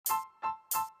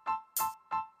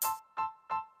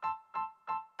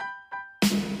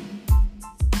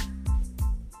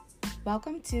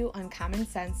Welcome to Uncommon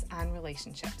Sense on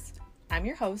Relationships. I'm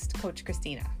your host, Coach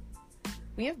Christina.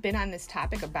 We have been on this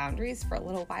topic of boundaries for a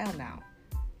little while now.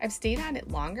 I've stayed on it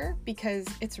longer because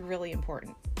it's really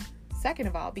important. Second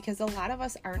of all, because a lot of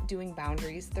us aren't doing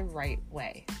boundaries the right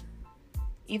way.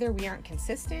 Either we aren't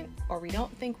consistent or we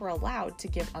don't think we're allowed to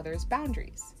give others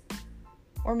boundaries.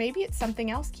 Or maybe it's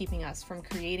something else keeping us from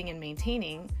creating and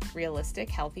maintaining realistic,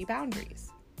 healthy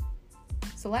boundaries.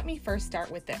 So let me first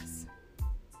start with this.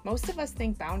 Most of us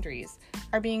think boundaries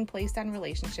are being placed on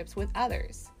relationships with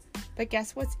others. But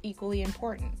guess what's equally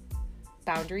important?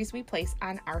 Boundaries we place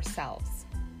on ourselves.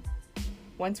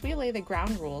 Once we lay the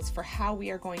ground rules for how we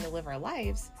are going to live our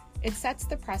lives, it sets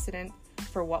the precedent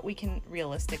for what we can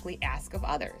realistically ask of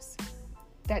others.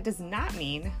 That does not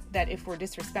mean that if we're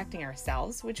disrespecting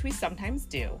ourselves, which we sometimes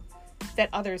do, that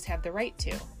others have the right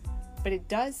to. But it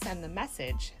does send the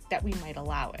message that we might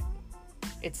allow it.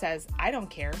 It says, I don't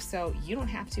care, so you don't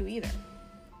have to either.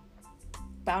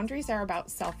 Boundaries are about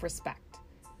self-respect.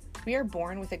 We are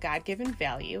born with a God-given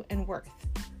value and worth.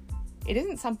 It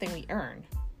isn't something we earn.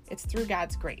 It's through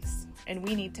God's grace, and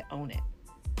we need to own it.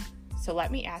 So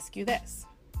let me ask you this.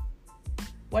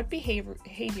 What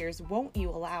behaviors won't you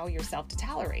allow yourself to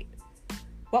tolerate?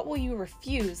 What will you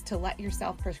refuse to let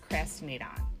yourself procrastinate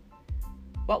on?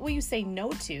 What will you say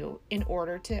no to in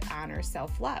order to honor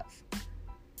self-love?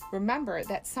 Remember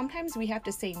that sometimes we have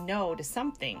to say no to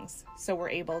some things so we're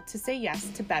able to say yes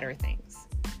to better things.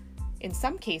 In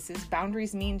some cases,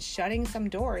 boundaries mean shutting some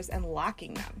doors and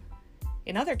locking them.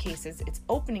 In other cases, it's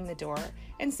opening the door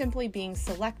and simply being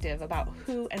selective about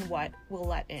who and what we'll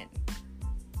let in.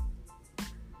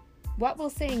 What will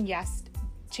saying yes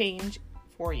change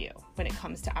for you when it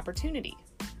comes to opportunity?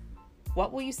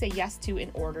 What will you say yes to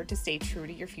in order to stay true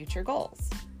to your future goals?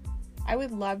 I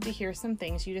would love to hear some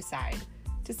things you decide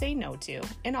to say no to,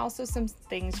 and also some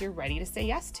things you're ready to say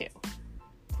yes to.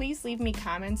 Please leave me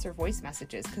comments or voice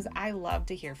messages because I love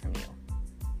to hear from you.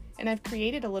 And I've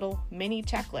created a little mini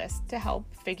checklist to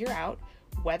help figure out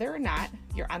whether or not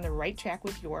you're on the right track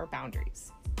with your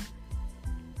boundaries.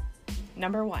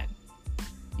 Number 1,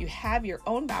 you have your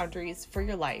own boundaries for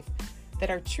your life that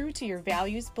are true to your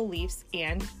values, beliefs,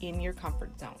 and in your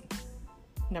comfort zone.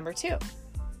 Number 2,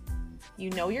 you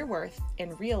know your worth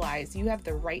and realize you have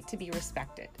the right to be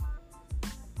respected.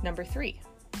 Number 3,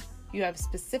 you have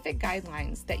specific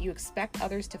guidelines that you expect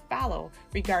others to follow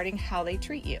regarding how they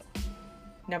treat you.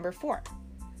 Number 4,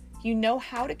 you know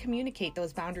how to communicate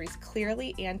those boundaries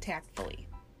clearly and tactfully.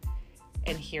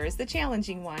 And here's the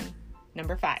challenging one.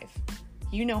 Number 5,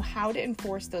 you know how to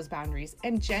enforce those boundaries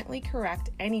and gently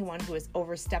correct anyone who has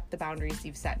overstepped the boundaries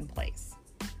you've set in place.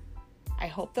 I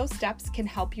hope those steps can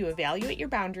help you evaluate your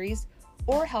boundaries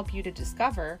or help you to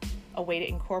discover a way to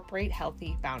incorporate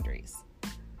healthy boundaries.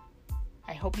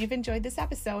 I hope you've enjoyed this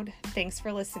episode. Thanks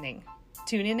for listening.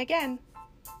 Tune in again.